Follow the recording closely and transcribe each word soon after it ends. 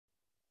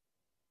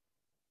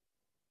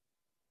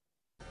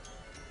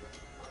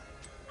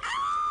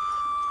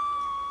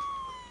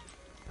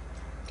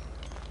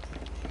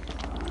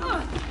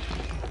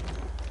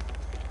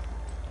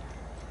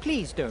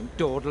Please don't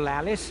dawdle,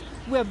 Alice.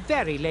 We're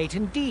very late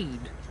indeed.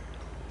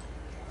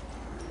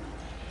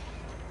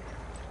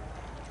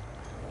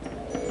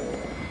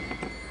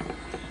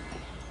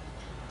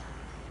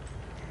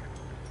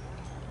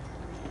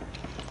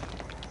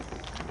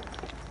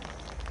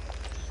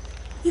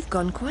 You've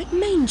gone quite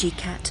mangy,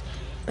 Cat,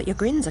 but your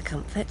grin's a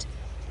comfort.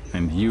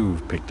 And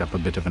you've picked up a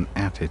bit of an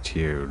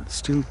attitude.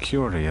 Still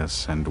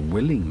curious and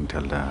willing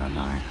to learn,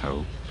 I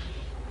hope.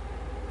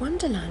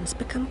 Wonderland's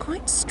become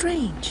quite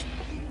strange.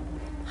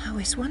 How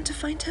is one to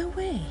find her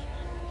way?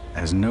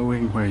 As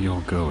knowing where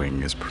you're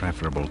going is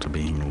preferable to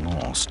being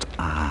lost,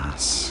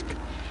 ask.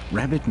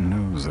 Rabbit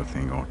knows a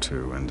thing or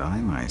two, and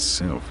I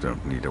myself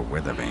don't need a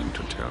weather vane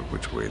to tell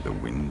which way the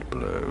wind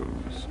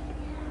blows.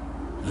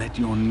 Let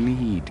your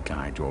need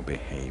guide your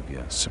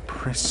behavior.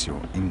 Suppress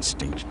your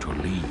instinct to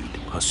lead.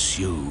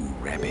 Pursue,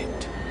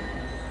 Rabbit.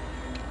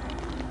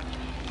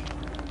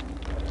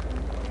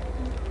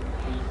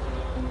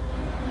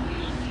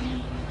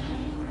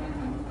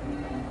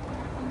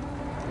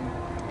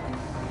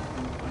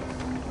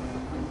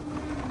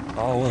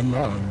 Our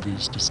land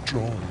is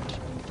destroyed,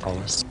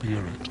 our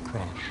spirit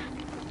crushed.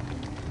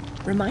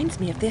 Reminds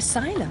me of the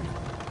asylum.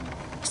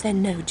 Is there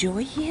no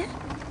joy here?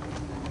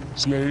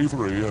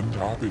 Slavery and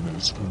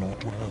happiness do not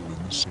dwell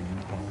in the same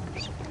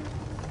house.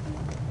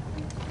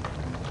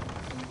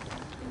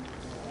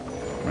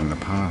 When the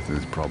path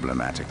is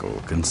problematical,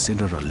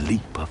 consider a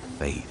leap of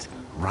faith.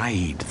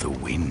 Ride the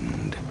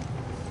wind.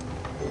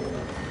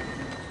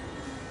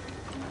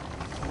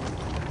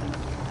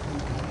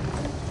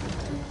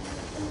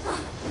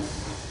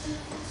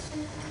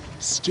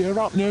 Stir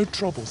up no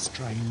trouble,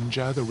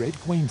 stranger. The Red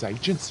Queen's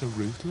agents are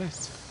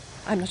ruthless.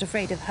 I'm not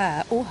afraid of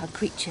her or her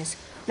creatures.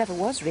 Never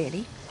was,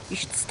 really. You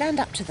should stand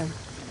up to them.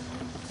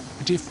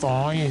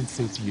 Defiance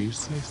is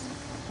useless.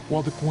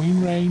 While the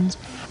Queen reigns,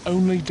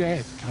 only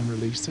death can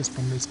release us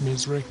from this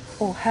misery.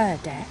 Or her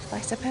death, I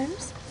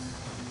suppose.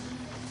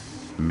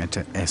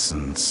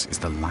 Meta-essence is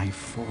the life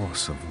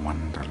force of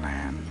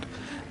Wonderland.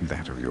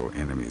 That of your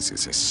enemies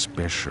is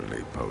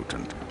especially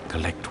potent.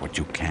 Collect what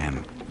you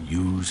can.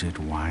 Use it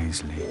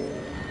wisely.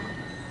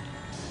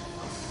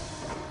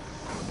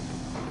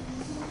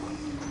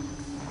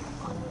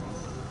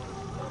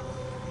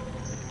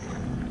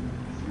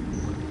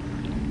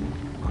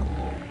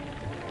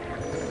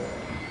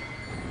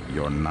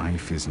 Your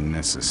knife is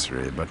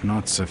necessary, but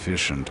not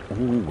sufficient.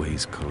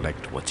 Always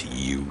collect what's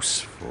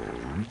useful.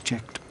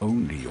 Reject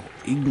only your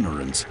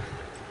ignorance,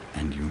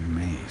 and you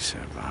may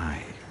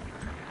survive.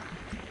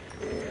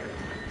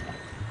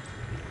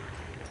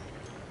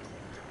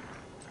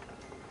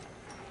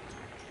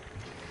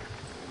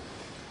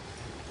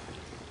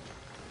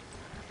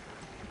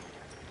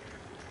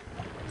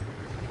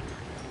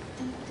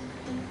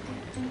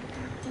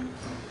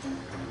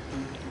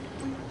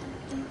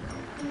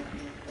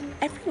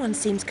 Everyone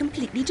seems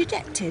completely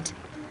dejected.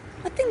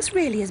 Are things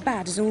really as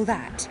bad as all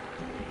that?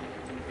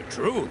 The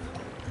truth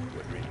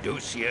would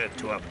reduce you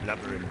to a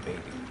blubbering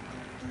baby.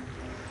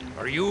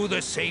 Are you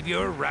the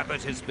savior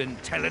Rabbit has been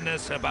telling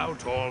us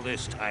about all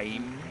this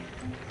time?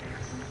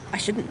 I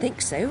shouldn't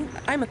think so.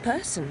 I'm a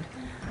person.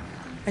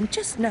 And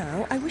just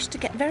now, I wish to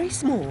get very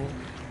small.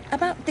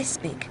 About this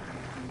big.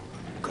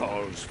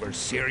 Calls for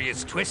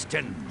serious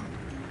twisting.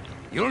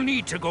 You'll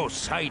need to go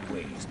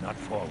sideways, not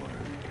forward.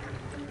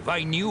 If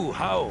I knew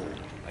how,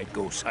 I'd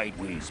go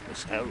sideways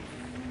myself.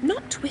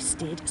 Not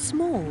twisted,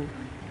 small.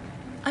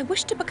 I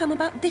wish to become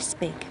about this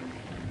big.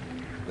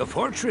 The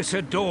Fortress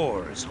of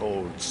Doors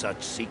holds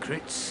such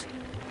secrets,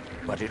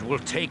 but it will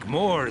take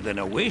more than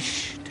a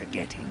wish to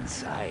get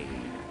inside.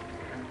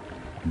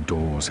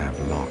 Doors have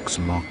locks.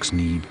 Locks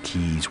need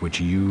keys, which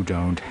you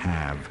don't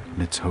have.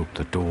 Let's hope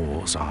the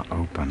doors are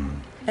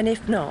open. And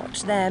if not,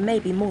 there may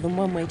be more than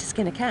one way to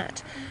skin a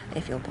cat,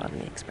 if you'll pardon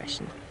the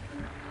expression.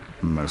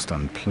 Most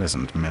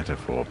unpleasant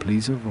metaphor.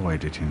 Please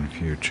avoid it in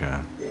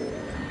future.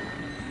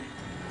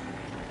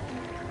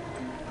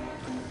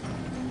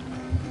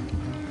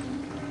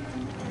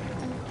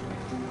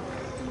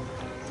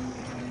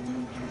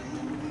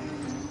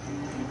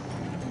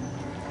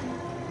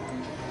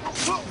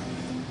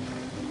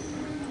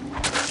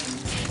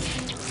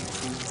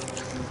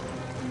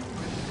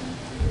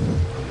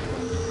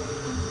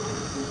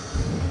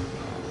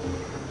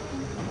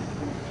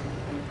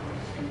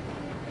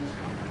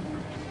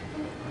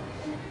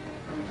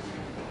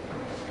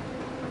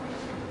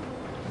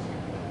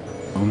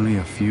 Only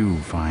a few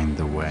find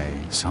the way.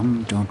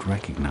 Some don't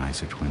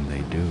recognize it when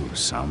they do.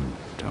 Some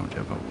don't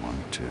ever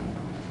want to.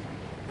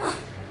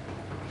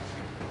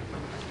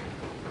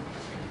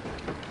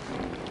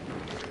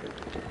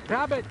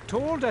 Rabbit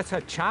told us a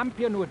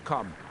champion would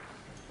come.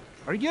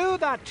 Are you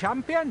that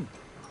champion?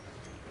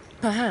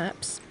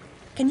 Perhaps.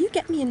 Can you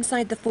get me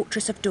inside the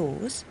Fortress of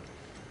Doors?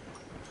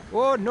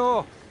 Oh,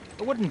 no.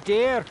 I wouldn't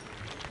dare.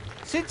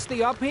 Since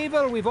the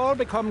upheaval, we've all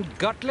become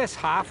gutless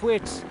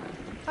half-wits.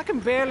 I can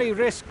barely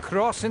risk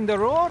crossing the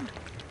road.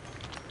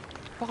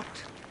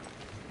 But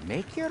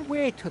make your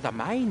way to the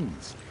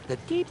mines, the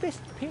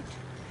deepest pit.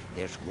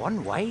 There's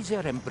one wiser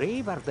and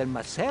braver than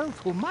myself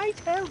who might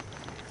help.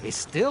 he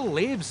still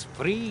lives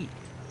free.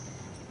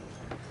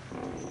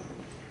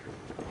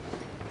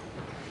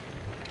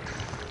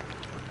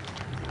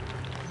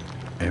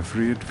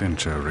 Every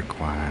adventure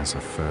requires a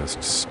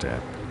first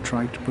step,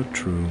 trite but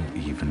true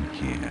even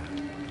here.